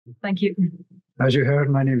Thank you. As you heard,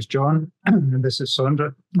 my name is John, and this is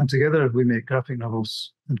Sandra, and together we make graphic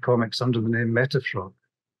novels and comics under the name Metaphrog.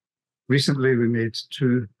 Recently, we made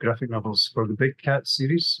 2 graphic novels for the Big Cat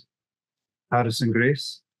series, Harris and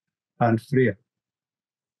Grace, and Freya.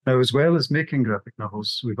 Now, as well as making graphic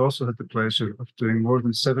novels, we've also had the pleasure of doing more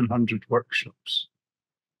than 700 workshops,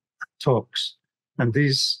 talks, and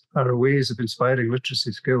these are ways of inspiring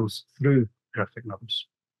literacy skills through graphic novels.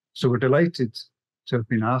 So we're delighted to have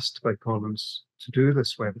been asked by Collins to do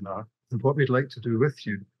this webinar, and what we'd like to do with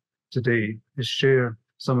you today is share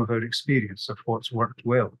some of our experience of what's worked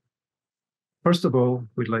well. First of all,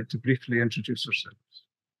 we'd like to briefly introduce ourselves.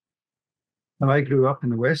 Now, I grew up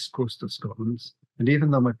in the west coast of Scotland, and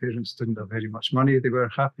even though my parents didn't have very much money, they were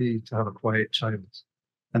happy to have a quiet child,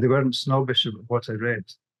 and they weren't snobbish about what I read.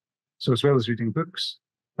 So as well as reading books,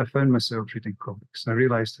 I found myself reading comics, and I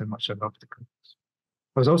realized how much I loved the comics.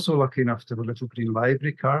 I was also lucky enough to have a little green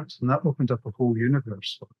library card, and that opened up a whole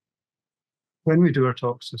universe for me. When we do our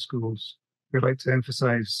talks in schools, we like to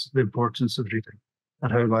emphasize the importance of reading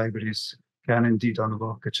and how libraries can indeed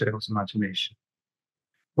unlock a child's imagination.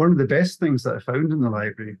 One of the best things that I found in the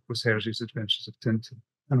library was Hergé's Adventures of Tintin.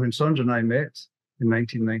 And when Sandra and I met in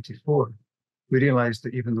 1994, we realized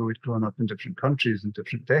that even though we'd grown up in different countries and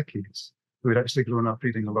different decades, we'd actually grown up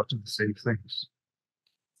reading a lot of the same things.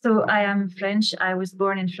 So I am French. I was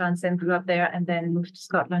born in France and grew up there and then moved to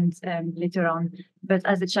Scotland later on. But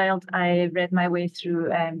as a child, I read my way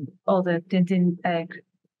through all the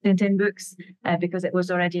Tintin books because it was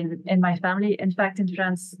already in my family. In fact, in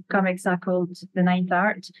France, comics are called the ninth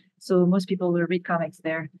art. So most people will read comics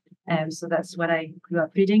there. So that's what I grew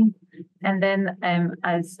up reading. And then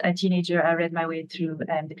as a teenager, I read my way through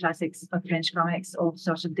the classics of French comics, all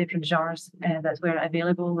sorts of different genres that were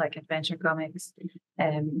available, like adventure comics,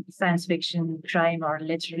 science fiction, crime, or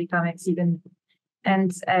literary comics even.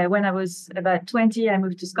 And when I was about 20, I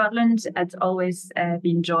moved to Scotland. I'd always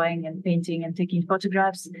been drawing and painting and taking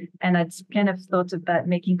photographs, and I'd kind of thought about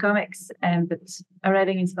making comics. But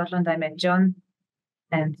arriving in Scotland, I met John,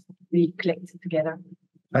 and we clicked together.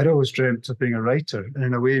 I'd always dreamt of being a writer, and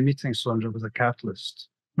in a way, meeting Sandra was a catalyst.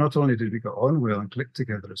 Not only did we get on well and click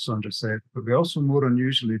together, as Sandra said, but we also more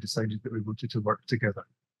unusually decided that we wanted to work together.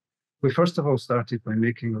 We first of all started by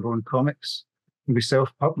making our own comics, and we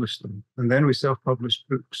self-published them, and then we self-published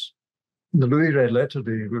books. In the Louis Red Letter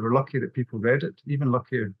Day, we were lucky that people read it, even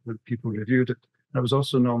luckier that people reviewed it, and it was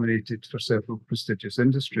also nominated for several prestigious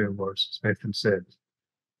industry awards, as Bethan said.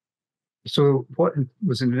 So what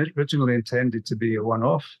was originally intended to be a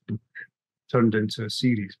one-off book turned into a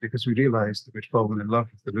series because we realized that we'd fallen in love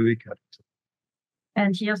with the Louis character.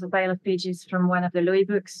 And here's a pile of pages from one of the Louis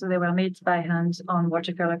books. So they were made by hand on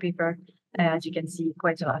watercolor paper. As you can see,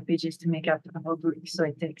 quite a lot of pages to make up a whole book, so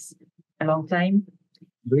it takes a long time.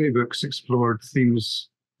 Louis books explored themes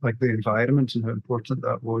like the environment and how important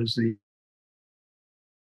that was, the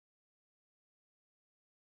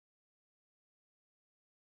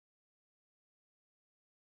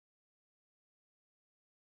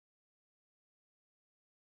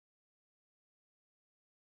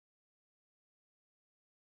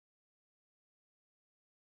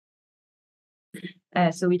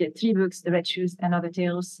So we did 3 books, The Red Shoes and Other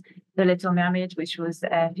Tales, The Little Mermaid, which was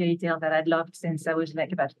a fairy tale that I'd loved since I was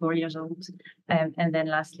like about 4 years old. And then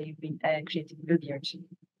lastly, we created Bluebeard.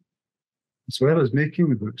 As well as making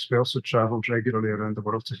the books, we also traveled regularly around the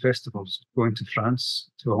world to festivals, going to France,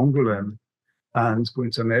 to Angoulême, and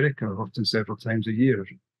going to America, often several times a year.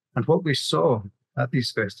 And what we saw at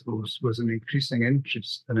these festivals was an increasing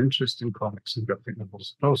interest in comics and graphic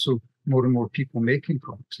novels, and also more and more people making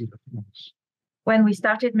comics and graphic novels. When we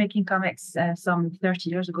started making comics some 30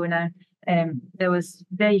 years ago now, there was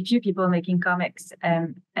very few people making comics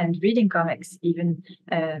and reading comics, even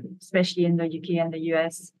especially in the UK and the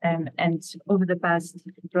US. And over the past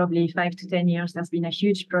probably 5 to 10 years, there's been a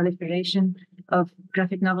huge proliferation of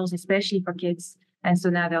graphic novels, especially for kids. And so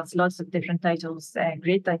now there's lots of different titles,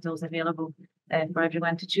 great titles available for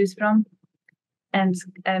everyone to choose from. And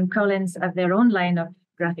Collins have their own line of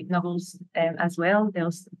graphic novels as well.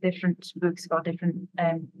 There's different books for different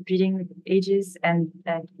reading ages and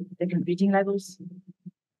different reading levels.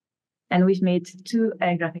 And we've made 2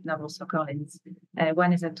 graphic novels for Collins.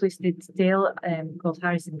 One is a twisted tale called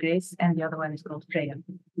Harris and Grace, and the other one is called Freya.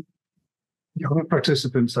 Young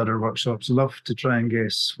participants at our workshops love to try and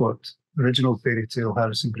guess what original fairy tale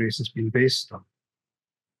Harris and Grace has been based on.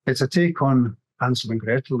 It's a take on Hansel and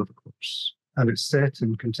Gretel, of course, and it's set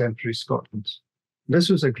in contemporary Scotland. This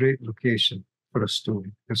was a great location for a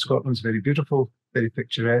story, because Scotland's very beautiful, very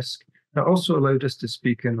picturesque. It also allowed us to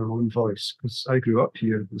speak in our own voice, because I grew up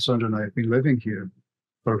here, and Sandra and I have been living here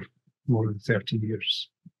for more than 30 years.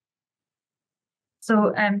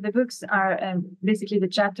 So the books are basically the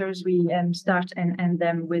chapters. We start and end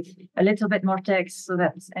them with a little bit more text so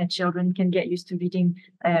that children can get used to reading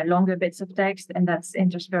longer bits of text, and that's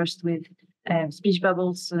interspersed with speech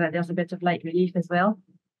bubbles so that there's a bit of light relief as well.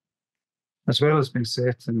 As well as being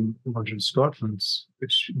set in modern Scotland,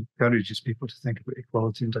 which encourages people to think about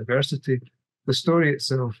equality and diversity, the story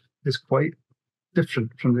itself is quite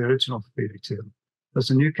different from the original fairy tale.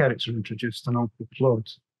 There's a new character introduced, an Uncle Claude.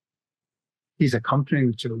 He's accompanying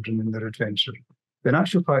the children in their adventure. But in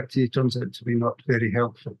actual fact, he turns out to be not very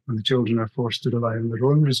helpful, and the children are forced to rely on their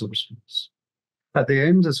own resourcefulness. At the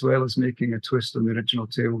end, as well as making a twist on the original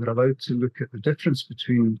tale, we're allowed to look at the difference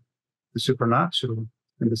between the supernatural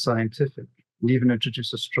and the scientific, and even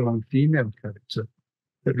introduce a strong female character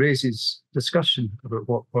that raises discussion about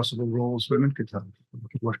what possible roles women could have. They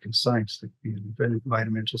could work in science, they could be an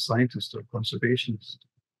environmental scientist or conservationist.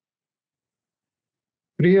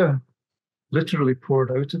 Freya literally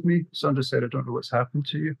poured out of me. Sandra said, I don't know what's happened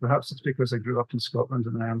to you. Perhaps it's because I grew up in Scotland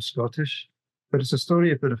and I am Scottish. But it's a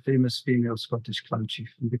story about a famous female Scottish clan chief.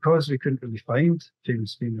 And because we couldn't really find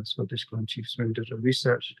famous female Scottish clan chiefs when we did our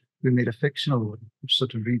research, we made a fictional one, which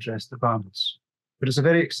sort of redressed the balance. But it's a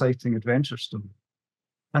very exciting adventure story.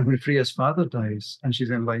 And when Freya's father dies and she's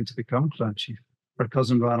in line to become clan chief, her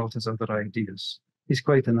cousin Ranald has other ideas. He's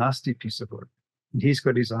quite a nasty piece of work. And he's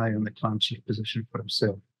got his eye on the clan chief position for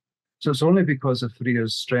himself. So it's only because of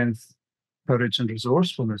Freya's strength, courage, and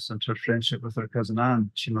resourcefulness and her friendship with her cousin Anne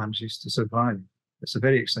she manages to survive. It's a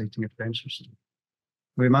very exciting adventure story.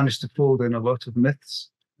 We managed to fold in a lot of myths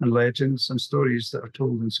and legends and stories that are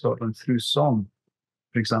told in Scotland through song.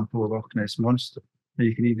 For example, the Loch Ness Monster. And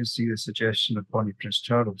you can even see the suggestion of Bonnie Prince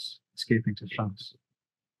Charles escaping to France.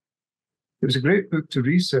 It was a great book to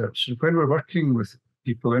research, and when we're working with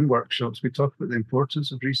people in workshops, we talk about the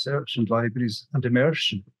importance of research and libraries and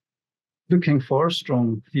immersion. Looking for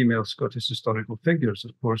strong female Scottish historical figures,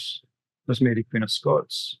 of course, was Mary Queen of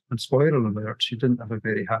Scots, and spoiler alert, she didn't have a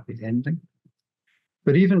very happy ending.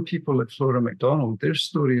 But even people like Flora MacDonald, their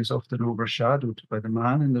story is often overshadowed by the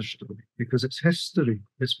man in their story because it's history.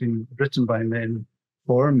 It's been written by men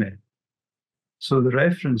for men. So the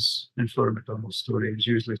reference in Flora MacDonald's story is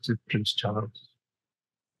usually to Prince Charles.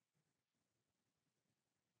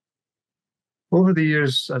 Over the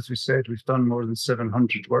years, as we said, we've done more than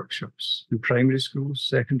 700 workshops in primary schools,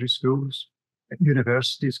 secondary schools,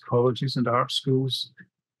 universities, colleges, and art schools,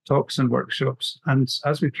 talks and workshops. And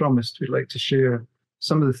as we promised, we'd like to share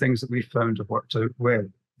some of the things that we found have worked out well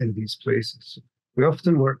in these places. We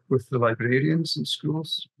often work with the librarians in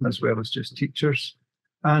schools, as well as just teachers.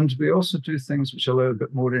 And we also do things which allow a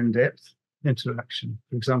bit more in-depth interaction.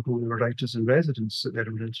 For example, we were writers in residence at the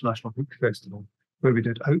Edinburgh International Book Festival, where we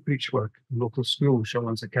did outreach work in local schools,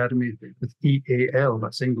 Shawlands Academy, with EAL,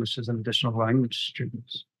 that's English as an additional language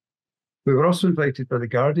students. We were also invited by The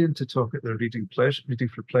Guardian to talk at their Reading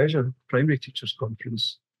for Pleasure primary teachers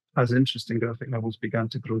conference as interesting graphic novels began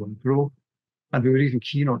to grow and grow. And we were even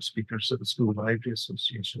keynote speakers at the School Library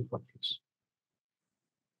Association conference.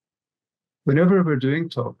 Whenever we're doing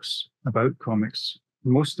talks about comics, the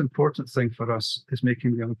most important thing for us is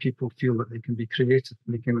making young people feel that they can be creative,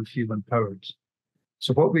 making them feel empowered.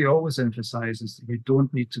 So what we always emphasize is that you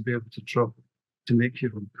don't need to be able to draw to make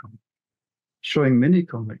your own comic. Showing mini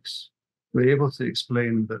comics, we're able to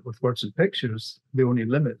explain that with words and pictures, the only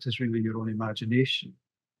limit is really your own imagination.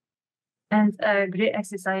 And a great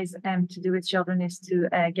exercise to do with children is to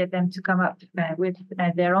get them to come up with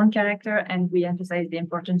their own character. And we emphasize the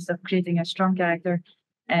importance of creating a strong character.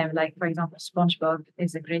 Like, for example, SpongeBob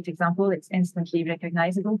is a great example. It's instantly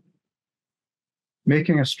recognizable.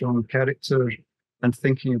 Making a strong character and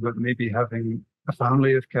thinking about maybe having a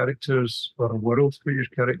family of characters or a world for your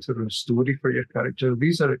character or a story for your character.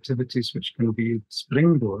 These are activities which can be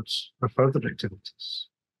springboards for further activities.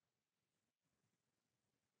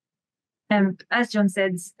 As John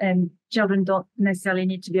said, children don't necessarily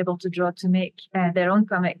need to be able to draw to make their own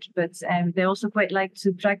comic, but they also quite like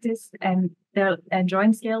to practice their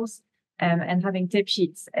drawing skills, and having tip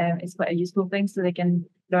sheets is quite a useful thing, so they can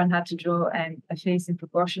learn how to draw a face in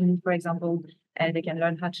proportion, for example. They can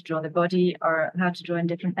learn how to draw the body or how to draw in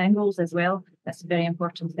different angles as well. That's a very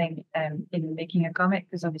important thing in making a comic,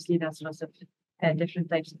 because obviously there's lots of different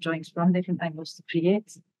types of drawings from different angles to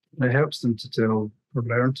create. It helps them to tell or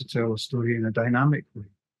learn to tell a story in a dynamic way.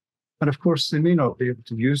 And of course, they may not be able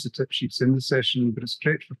to use the tip sheets in the session, but it's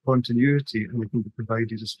great for continuity, and they can be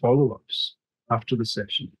provided as follow-ups after the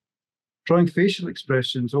session. Drawing facial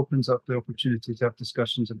expressions opens up the opportunity to have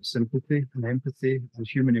discussions about sympathy and empathy and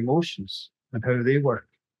human emotions and how they work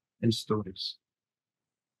in stories.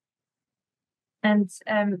 And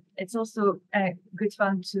it's also good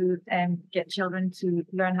fun to get children to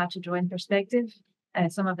learn how to draw in perspective.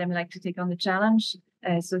 Some of them like to take on the challenge.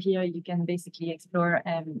 So here you can basically explore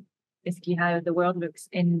basically how the world looks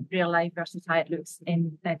in real life versus how it looks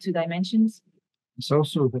in 2 dimensions. It's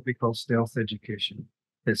also what we call stealth education.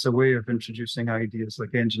 It's a way of introducing ideas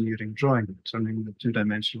like engineering drawing, turning the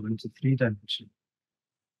 2-dimensional into 3-dimensional.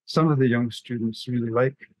 Some of the young students really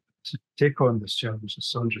like to take on this challenge, as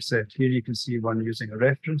Sandra said. Here you can see one using a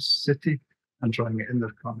reference city and drawing it in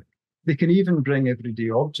their comic. They can even bring everyday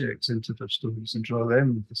objects into their stories and draw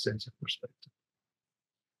them with a sense of perspective.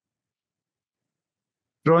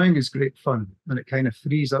 Drawing is great fun and it kind of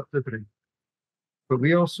frees up the brain. But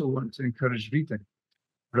we also want to encourage reading,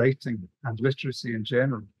 writing, and literacy in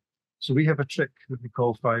general. So we have a trick that we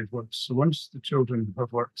call 5 words. So once the children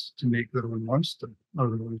have worked to make their own monster or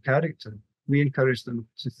their own character, we encourage them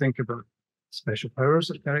to think about special powers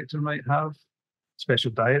the character might have,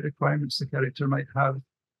 special diet requirements the character might have,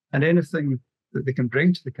 and anything that they can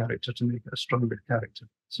bring to the character to make it a stronger character.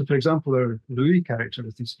 So for example, our Louis character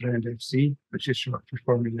with his friend FC, which is short for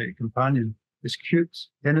Formulated Companion, is cute,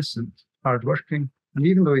 innocent, hardworking, and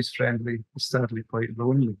even though he's friendly, he's sadly quite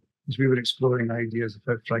lonely, as we were exploring ideas of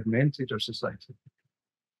how fragmented our society.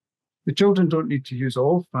 The children don't need to use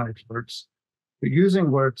all 5 words, but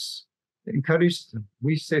using words, it encourages them.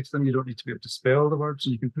 We say to them, you don't need to be able to spell the words,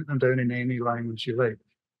 and you can put them down in any language you like.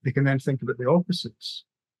 They can then think about the opposites,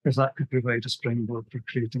 because that could provide a springboard for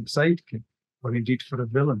creating a sidekick, or indeed for a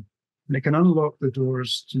villain. And it can unlock the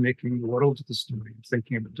doors to making the world of the story,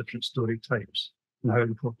 thinking about different story types and how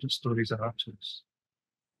important stories are to us.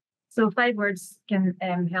 So 5 words can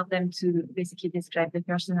help them to basically describe the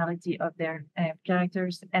personality of their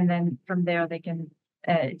characters. And then from there, they can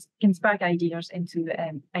spark ideas into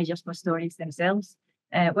ideas for stories themselves.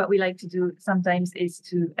 What we like to do sometimes is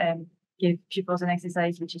to give pupils an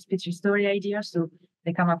exercise, which is pitch a story idea. So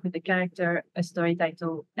they come up with a character, a story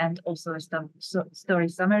title, and also a story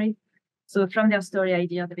summary. So from their story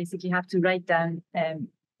idea, they basically have to write down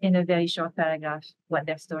in a very short paragraph what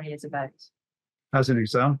their story is about. As an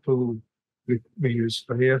example, we use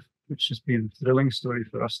Freya, which has been a thrilling story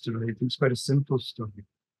for us to write. It's quite a simple story.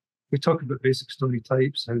 We talk about basic story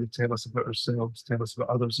types, how they tell us about ourselves, tell us about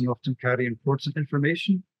others, and often carry important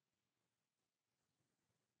information.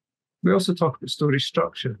 We also talk about story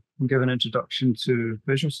structure and give an introduction to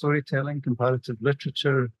visual storytelling, comparative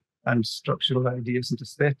literature, and structural ideas and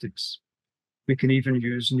aesthetics. We can even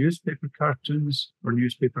use newspaper cartoons or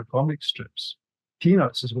newspaper comic strips.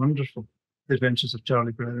 Peanuts is wonderful. The Adventures of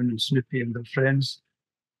Charlie Brown and Snoopy and their friends.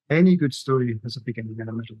 Any good story has a beginning and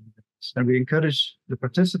a middle and end. And we encourage the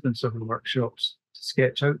participants of the workshops to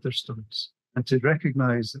sketch out their stories and to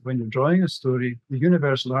recognize that when you're drawing a story, the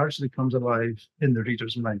universe largely comes alive in the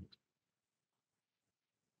reader's mind.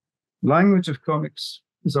 Language of comics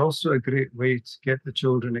is also a great way to get the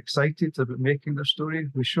children excited about making their story.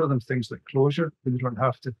 We show them things like closure, where they don't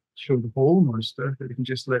have to show the whole monster, but they can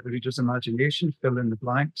just let the reader's imagination fill in the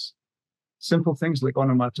blanks. Simple things like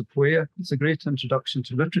onomatopoeia. It's a great introduction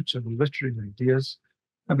to literature and literary ideas.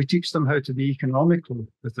 And we teach them how to be economical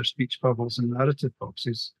with their speech bubbles and narrative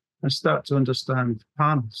boxes and start to understand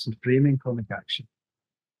panels and framing comic action.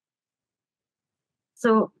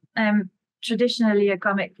 So traditionally, a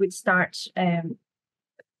comic would start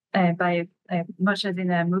by, much as in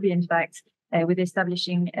a movie, in fact, with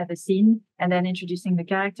establishing the scene and then introducing the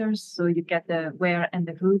characters. So you get the where and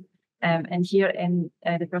the who. And here in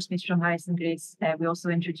the first page from Harrison Grace, we also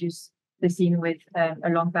introduce the scene with a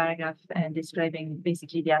long paragraph describing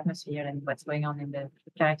basically the atmosphere and what's going on in the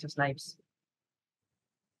characters' lives.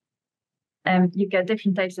 You get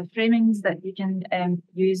different types of framings that you can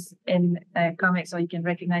use in comics, or you can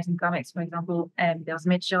recognize in comics. For example, there's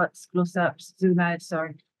mid-shots, close-ups, zoom-outs,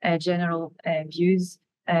 or general views,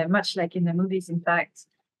 much like in the movies, in fact.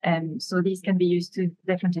 So these can be used to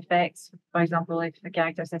different effects. For example, if a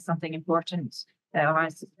character says something important or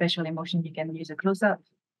has a special emotion, you can use a close-up.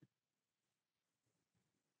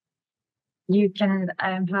 You can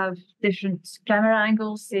have different camera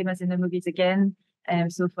angles, same as in the movies again.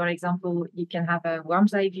 So, for example, you can have a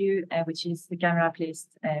worm's eye view, which is the camera placed,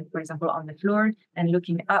 for example, on the floor and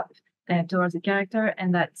looking up towards the character,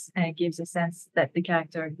 and that gives a sense that the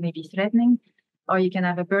character may be threatening. Or you can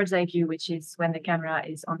have a bird's eye view, which is when the camera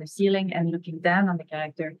is on the ceiling and looking down on the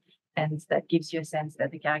character, and that gives you a sense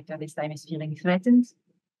that the character this time is feeling threatened.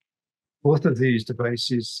 Both of these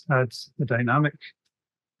devices add a dynamic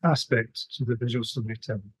aspect to the visual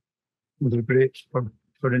storytelling. They're great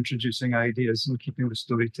for introducing ideas and keeping the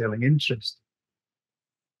storytelling interesting.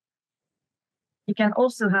 You can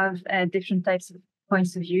also have different types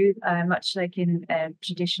points of view, much like in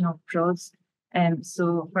traditional prose.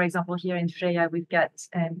 So, for example, here in Freya, we've got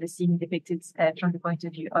the scene depicted from the point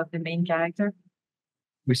of view of the main character.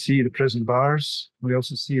 We see the prison bars. We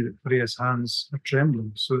also see that Freya's hands are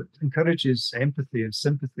trembling. So it encourages empathy and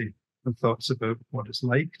sympathy and thoughts about what it's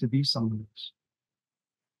like to be someone else.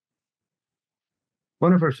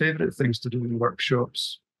 One of our favourite things to do in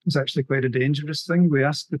workshops is actually quite a dangerous thing. We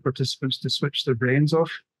ask the participants to switch their brains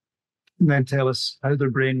off and then tell us how their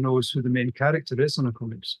brain knows who the main character is on a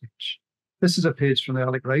comics page. This is a page from the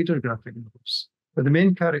Alec Ryder graphic novels, but the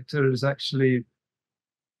main character is actually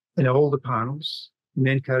in all the panels. The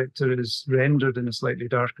main character is rendered in a slightly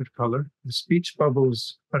darker colour. The speech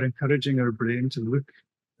bubbles are encouraging our brain to look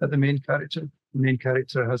at the main character. The main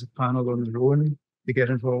character has a panel on their own. They get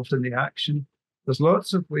involved in the action. There's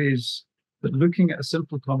lots of ways that looking at a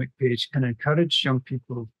simple comic page can encourage young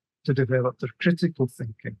people to develop their critical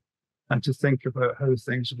thinking and to think about how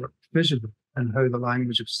things work visually and how the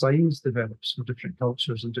language of signs develops for different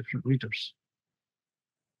cultures and different readers.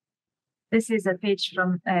 This is a page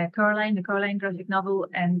from Coraline, the Coraline graphic novel,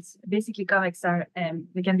 and basically comics are,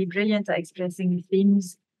 they can be brilliant at expressing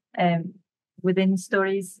themes within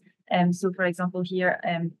stories. So for example, here,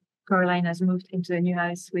 Coraline has moved into a new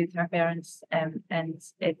house with her parents, and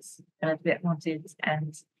it's a little bit haunted,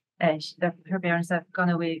 and her parents have gone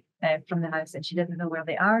away from the house and she doesn't know where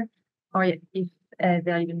they are, or if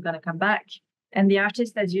they're even going to come back. And the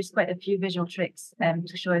artist has used quite a few visual tricks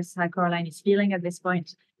to show us how Coraline is feeling at this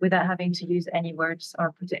point without having to use any words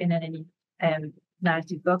or put it in any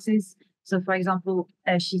narrative boxes. So, for example,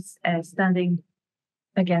 she's standing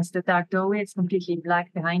against a dark doorway. It's completely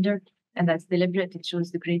black behind her, and that's deliberate. It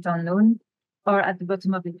shows the great unknown. Or at the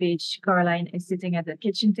bottom of the page, Coraline is sitting at the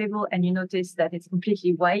kitchen table, and you notice that it's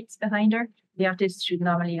completely white behind her. The artist should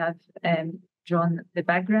normally have drawn the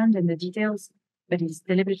background and the details, but he's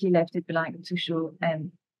deliberately left it blank to show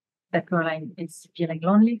that Coraline is feeling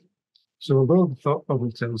lonely. So although the thought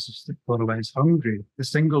bubble tells us that Coraline's hungry, the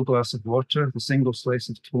single glass of water, the single slice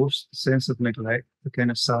of toast, the sense of neglect, the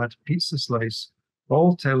kind of sad pizza slice,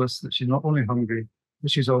 all tell us that she's not only hungry,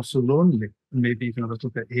 but she's also lonely and maybe even a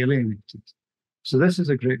little bit alienated. So this is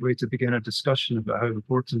a great way to begin a discussion about how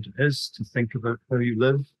important it is to think about how you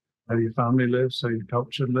live, how your family lives, how your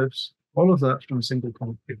culture lives, all of that from a single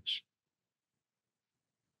comic page.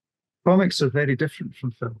 Comics are very different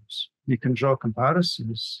from films. You can draw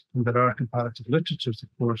comparisons, and there are comparative literatures, of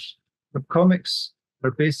course, but comics are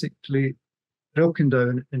basically broken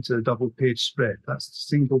down into a double-page spread. That's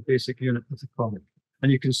the single basic unit of the comic.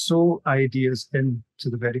 And you can sew ideas into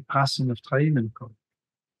the very passing of time in a comic.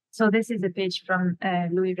 So this is a page from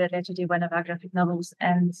Louis Red Letter Day, one of our graphic novels.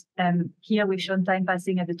 And here we've shown time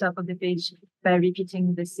passing at the top of the page by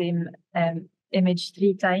repeating the same image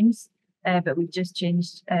 3 times. But we've just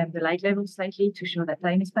changed the light level slightly to show that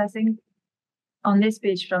time is passing. On this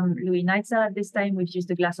page from Louis Nightcell, at this time, we've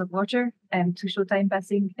used a glass of water to show time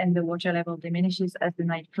passing, and the water level diminishes as the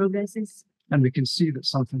night progresses. And we can see that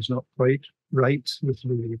something's not quite right with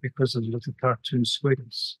Louis because of the little cartoon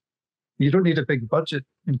squiggles. You don't need a big budget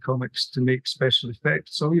in comics to make special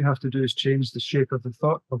effects. All you have to do is change the shape of the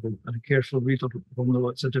thought bubble, and a careful reader will know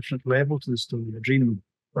it's a different level to the story, a dream,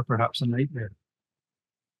 or perhaps a nightmare.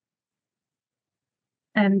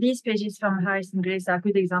 These pages from Harris and Grace are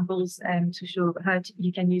good examples to show how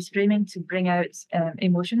you can use framing to bring out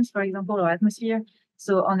emotions, for example, or atmosphere.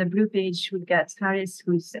 So on the blue page, we've got Harris,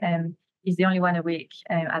 who's is the only one awake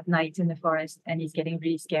at night in the forest, and he's getting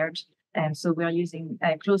really scared. So we're using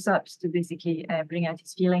close-ups to basically bring out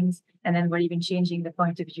his feelings. And then we're even changing the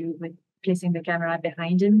point of view with placing the camera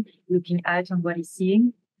behind him, looking out on what he's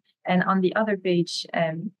seeing. And on the other page,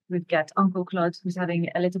 we've got Uncle Claude, who's having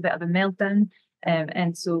a little bit of a meltdown.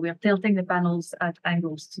 And so we're tilting the panels at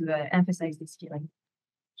angles to emphasize this feeling.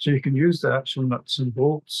 So you can use the actual nuts and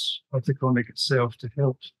bolts of the comic itself to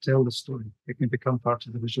help tell the story. It can become part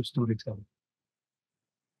of the visual storytelling.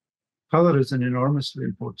 Color is an enormously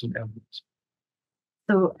important element.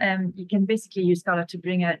 So you can basically use color to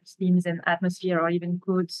bring out themes and atmosphere, or even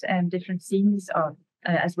code different scenes, or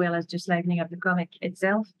as well as just livening up the comic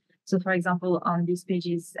itself. So for example, on these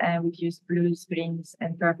pages, we've used blues, greens,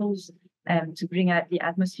 and purples to bring out the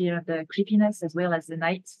atmosphere of the creepiness as well as the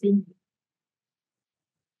night scene.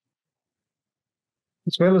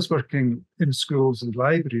 As well as working in schools and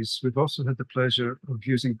libraries, we've also had the pleasure of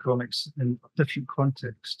using comics in different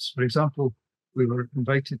contexts. For example, we were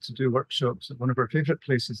invited to do workshops at one of our favourite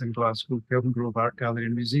places in Glasgow, Kelvin Grove Art Gallery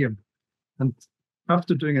and Museum. And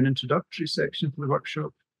after doing an introductory section for the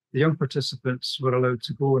workshop, the young participants were allowed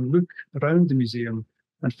to go and look around the museum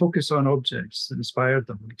and focus on objects that inspired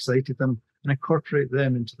them and excited them, and incorporate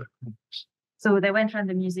them into their comics. So they went around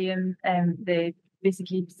the museum and they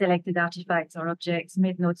basically selected artifacts or objects,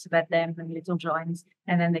 made notes about them and little drawings,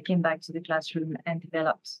 and then they came back to the classroom and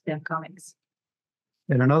developed their comics.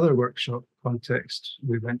 In another workshop context,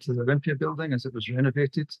 we went to the Olympia building as it was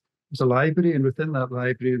renovated. It was a library, and within that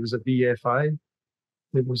library was a BFI.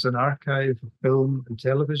 It was an archive of film and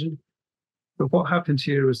television. But what happened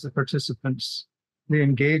here was the participants, they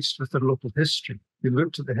engaged with their local history. They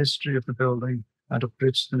looked at the history of the building and of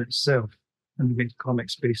Bridgeton itself, and they made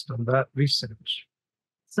comics based on that research.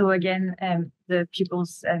 So again, the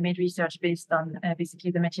pupils made research based on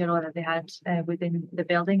basically the material that they had within the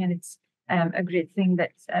building, and it's a great thing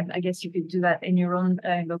that I guess you could do that in your own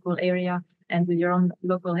local area and with your own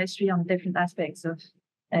local history on different aspects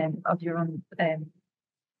of your own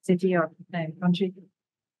city or country.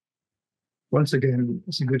 Once again,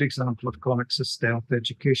 it's a good example of comics as stealth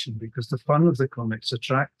education, because the fun of the comics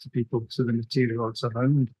attracts people to the materials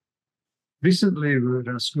around. Recently, we were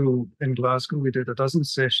in a school in Glasgow. We did a dozen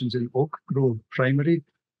sessions in Oak Grove Primary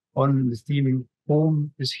on the theme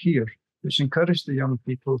Home is Here, which encouraged the young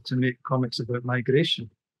people to make comics about migration.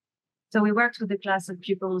 So we worked with a class of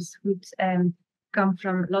pupils who'd come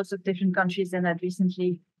from lots of different countries and had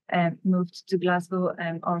recently moved to Glasgow,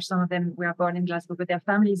 or some of them were born in Glasgow, but their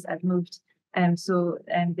families had moved. So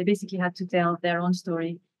they basically had to tell their own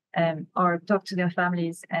story or talk to their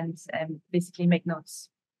families and basically make notes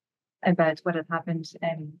about what had happened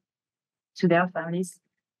to their families.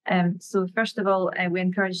 So first of all, we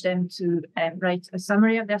encouraged them to write a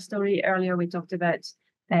summary of their story. Earlier, we talked about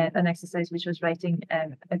an exercise which was writing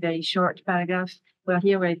a very short paragraph. Well,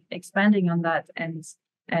 here we're expanding on that, and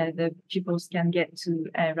the pupils can get to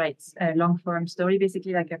write a long form story,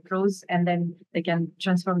 basically like a prose, and then they can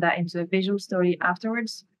transform that into a visual story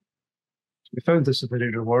afterwards. We found this a very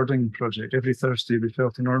rewarding project. Every Thursday, we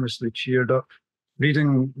felt enormously cheered up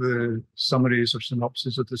reading the summaries or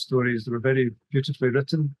synopses of the stories. They were very beautifully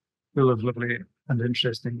written, full of lovely and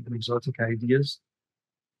interesting and exotic ideas.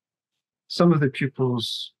 Some of the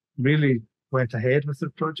pupils really went ahead with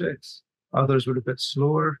their projects. Others were a bit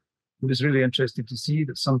slower. It was really interesting to see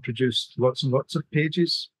that some produced lots and lots of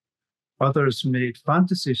pages. Others made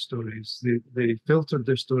fantasy stories. They filtered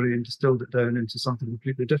their story and distilled it down into something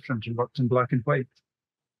completely different and worked in black and white.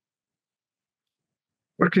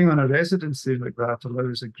 Working on a residency like that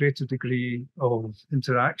allows a greater degree of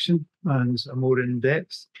interaction and a more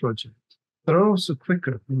in-depth project. There are also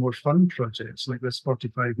quicker and more fun projects like this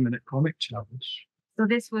 45-minute comic challenge. So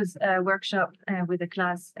this was a workshop with a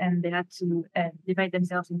class, and they had to divide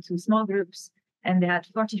themselves into small groups, and they had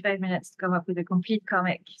 45 minutes to come up with a complete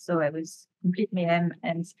comic. So it was complete mayhem,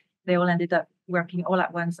 and they all ended up working all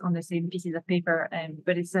at once on the same pieces of paper.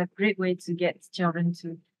 But it's a great way to get children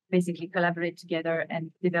to basically collaborate together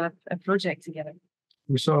and develop a project together.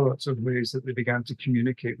 We saw lots of ways that they began to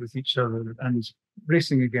communicate with each other, and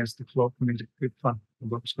racing against the clock made it good fun,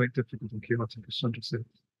 although it was quite difficult and chaotic, as Sandra said.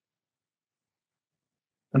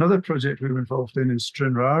 Another project we were involved in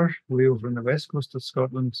Stranraer, way over on the west coast of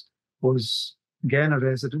Scotland, was again a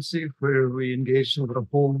residency where we engaged over a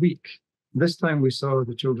whole week. This time we saw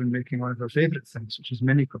the children making one of their favourite things, which is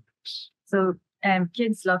mini comics. So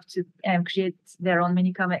kids love to create their own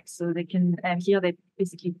mini comics. So they can, here they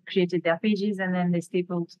basically created their pages and then they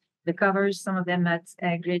stapled the covers. Some of them had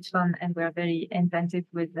great fun and were very inventive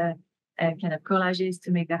with kind of collages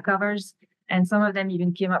to make their covers. And some of them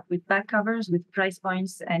even came up with back covers with price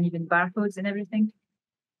points and even barcodes and everything.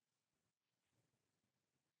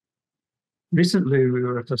 Recently, we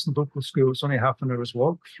were at a local school. It's only half an hour's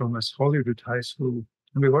walk from us, Holyrood High School.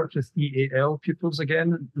 And we worked with EAL pupils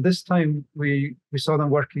again. This time, we saw them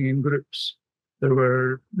working in groups. There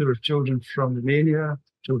were children from Romania,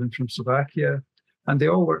 children from Slovakia, and they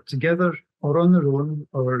all worked together or on their own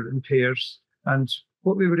or in pairs. And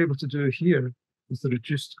what we were able to do here, with the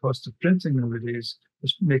reduced cost of printing nowadays,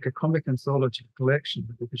 is make a comic anthology collection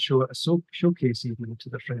that they could show at a showcase evening to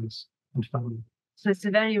their friends and family. So it's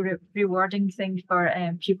a very rewarding thing for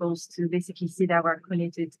pupils to basically see their work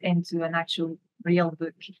collated into an actual real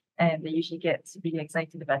book, and they usually get really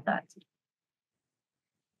excited about that.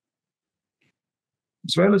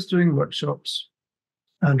 As well as doing workshops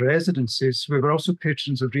and residencies, we were also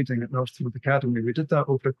patrons of reading at Northfield Academy. We did that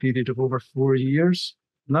over a period of over 4 years,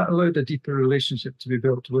 and that allowed a deeper relationship to be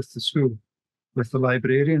built with the school, with the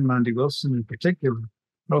librarian, Mandy Wilson in particular, and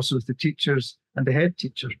also with the teachers and the head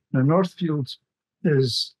teacher. Now, Northfield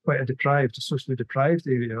is quite a socially deprived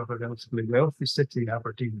area of a relatively wealthy city,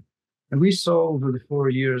 Aberdeen. And we saw over the 4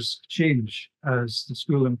 years change as the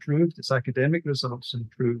school improved, its academic results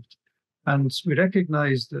improved. And we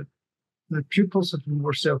recognised that the pupils had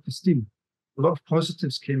more self-esteem. a lot of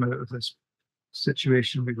positives came out of this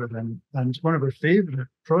situation we were in. And one of our favourite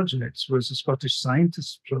projects was the Scottish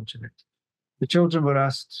Scientists Project. The children were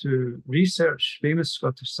asked to research famous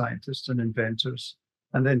Scottish scientists and inventors,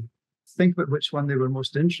 and then think about which one they were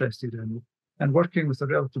most interested in. And working with a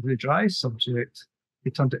relatively dry subject,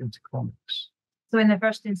 they turned it into comics. So in the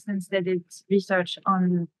first instance, they did research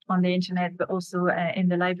on the internet, but also in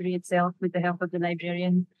the library itself with the help of the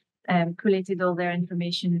librarian, collated all their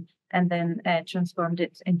information and then transformed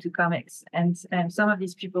it into comics. And some of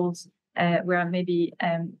these pupils were maybe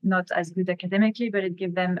not as good academically, but it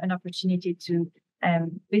gave them an opportunity to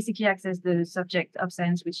basically access the subject of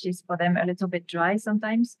science, which is for them a little bit dry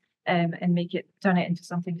sometimes, and turn it into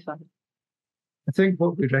something fun. I think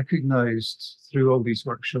what we recognised through all these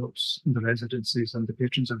workshops and the residencies and the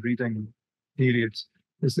patrons of reading periods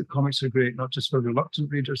is that comics are great not just for reluctant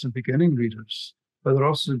readers and beginning readers, but they're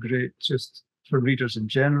also great just for readers in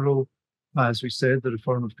general. As we said, they're a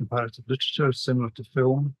form of comparative literature, similar to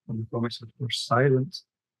film, and the comics are, of course, silent.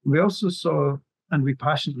 We also saw, and we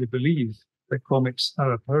passionately believe, that comics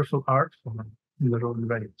are a powerful art form in their own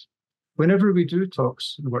right. Whenever we do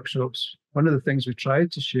talks and workshops, one of the things we try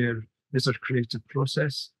to share is our creative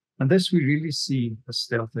process. And this we really see as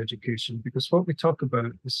stealth education, because what we talk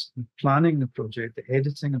about is planning the project, the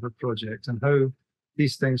editing of a project, and how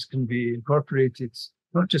these things can be incorporated,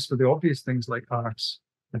 not just for the obvious things like arts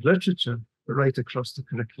and literature, but right across the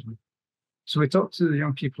curriculum. So we talk to the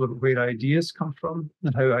young people about where ideas come from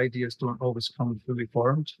and how ideas don't always come fully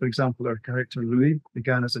formed. For example, our character Louis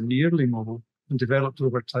began as a nearly model and developed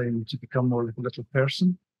over time to become more like a little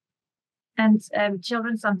person. And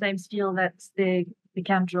children sometimes feel that they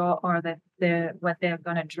can't draw, or that what they're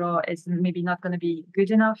going to draw is maybe not going to be good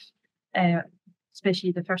enough,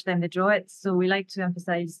 especially the first time they draw it. So we like to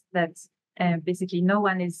emphasize that basically no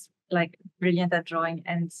one is like brilliant at drawing,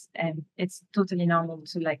 and it's totally normal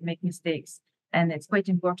to like make mistakes. And it's quite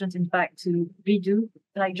important, in fact, to redo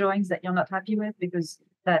like drawings that you're not happy with, because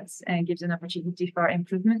that gives an opportunity for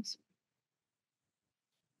improvement.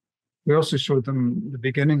 We also showed them the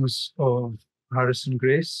beginnings of Harris and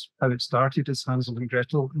Grace, how it started as Hansel and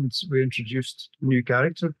Gretel, and we introduced a new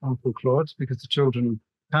character, Uncle Claude, because the children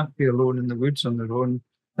can't be alone in the woods on their own,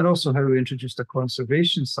 and also how we introduced a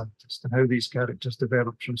conservation scientist and how these characters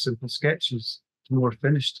developed from simple sketches to more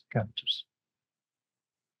finished characters.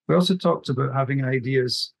 We also talked about having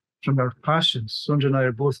ideas from our passions. Sandra and I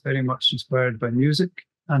are both very much inspired by music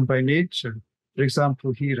and by nature. For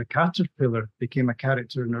example, here a caterpillar became a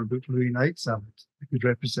character in our book Louis Night Salad that could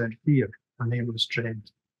represent fear, a nameless trend.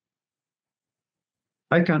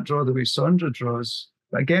 I can't draw the way Sandra draws,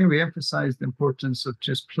 but again, we emphasize the importance of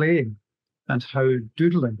just playing and how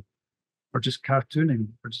doodling or just cartooning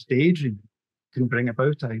or just daydreaming can bring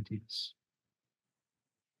about ideas.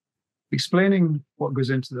 Explaining what goes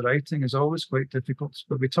into the writing is always quite difficult,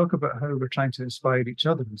 but we talk about how we're trying to inspire each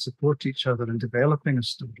other and support each other in developing a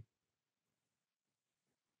story.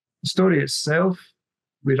 The story itself,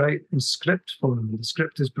 we write in script form. The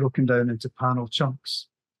script is broken down into panel chunks.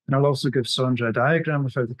 And I'll also give Sandra a diagram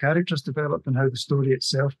of how the characters develop and how the story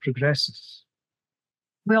itself progresses.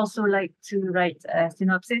 We also like to write a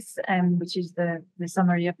synopsis, which is the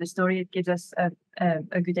summary of the story. It gives us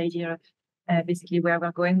a good idea of basically where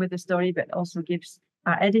we're going with the story, but also gives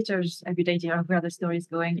our editors a good idea of where the story is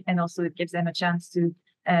going. And also it gives them a chance to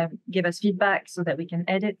give us feedback so that we can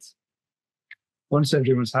edit. Once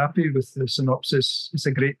everyone's happy with the synopsis, it's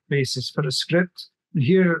a great basis for a script. And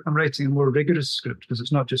here I'm writing a more rigorous script because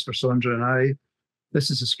it's not just for Sandra and I.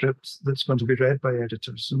 This is a script that's going to be read by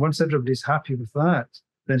editors. And once everybody's happy with that,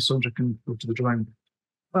 then Sandra can go to the drawing board.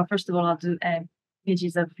 Well, first of all, I'll do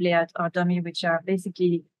pages of layout or dummy, which are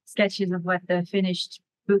basically sketches of what the finished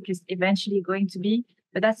book is eventually going to be.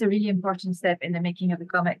 But that's a really important step in the making of the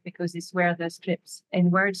comic, because it's where the scripts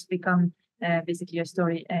in words become basically a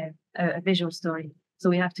story, a visual story. So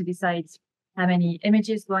we have to decide how many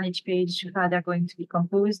images go on each page, how they're going to be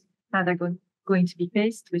composed, how they're going to be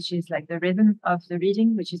paced, which is like the rhythm of the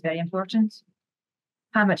reading, which is very important.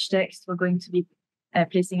 How much text we're going to be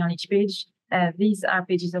placing on each page. These are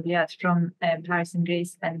pages of layout from Harris and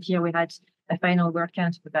Grace, and here we had a final word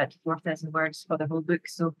count of about 4,000 words for the whole book.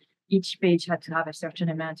 So each page had to have a certain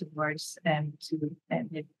amount of words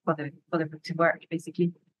for the book to work,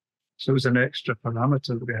 basically. So it was an extra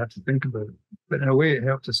parameter that we had to think about. But in a way, it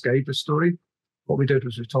helped us guide the story. What we did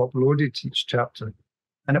was we top-loaded each chapter.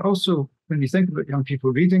 And it also, when you think about young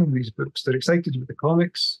people reading these books, they're excited with the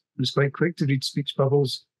comics, and it's quite quick to read speech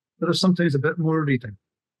bubbles, but there's sometimes a bit more reading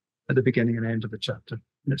at the beginning and end of the chapter.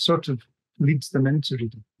 And it sort of leads them into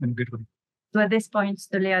reading in a good way. So at this point,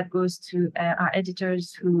 the layout goes to our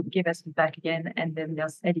editors who give us feedback again, and then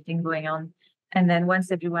there's editing going on. And then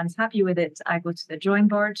once everyone's happy with it, I go to the drawing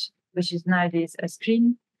board, which is nowadays a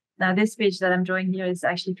screen. Now, this page that I'm drawing here is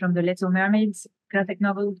actually from the Little Mermaid graphic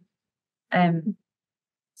novel.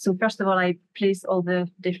 So first of all, I place all the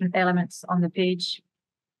different elements on the page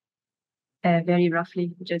very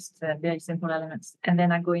roughly, just very simple elements. And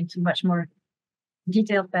then I go into much more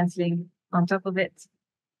detailed penciling on top of it.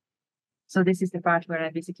 So this is the part where I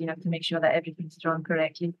basically have to make sure that everything's drawn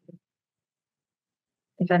correctly.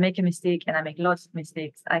 If I make a mistake, and I make lots of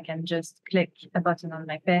mistakes, I can just click a button on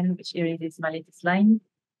my pen, which erases my latest line.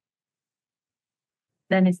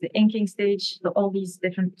 Then it's the inking stage. So all these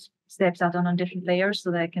different steps are done on different layers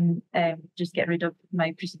so that I can just get rid of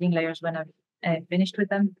my preceding layers when I've finished with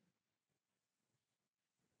them.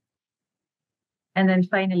 And then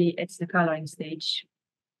finally, it's the coloring stage.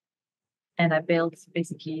 And I build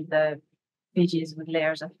basically the pages with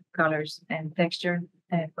layers of colors and texture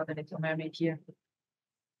for the Little Mermaid here.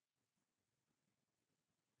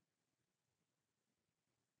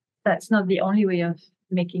 That's not the only way of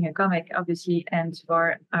making a comic, obviously, and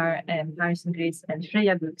for our Harrison Grace and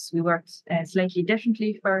Freya books, we worked slightly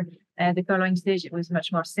differently. For the coloring stage, it was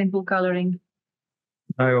much more simple coloring.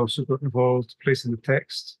 I also got involved placing the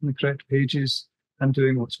text in the correct pages and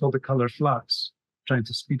doing what's called the color flats, trying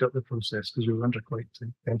to speed up the process because we were under quite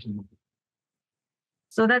tight deadline.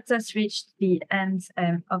 So that's us reached the end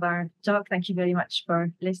of our talk. Thank you very much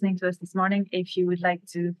for listening to us this morning. If you would like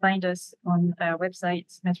to find us on our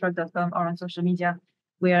website, metaphrog.com, or on social media,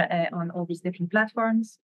 we're on all these different platforms.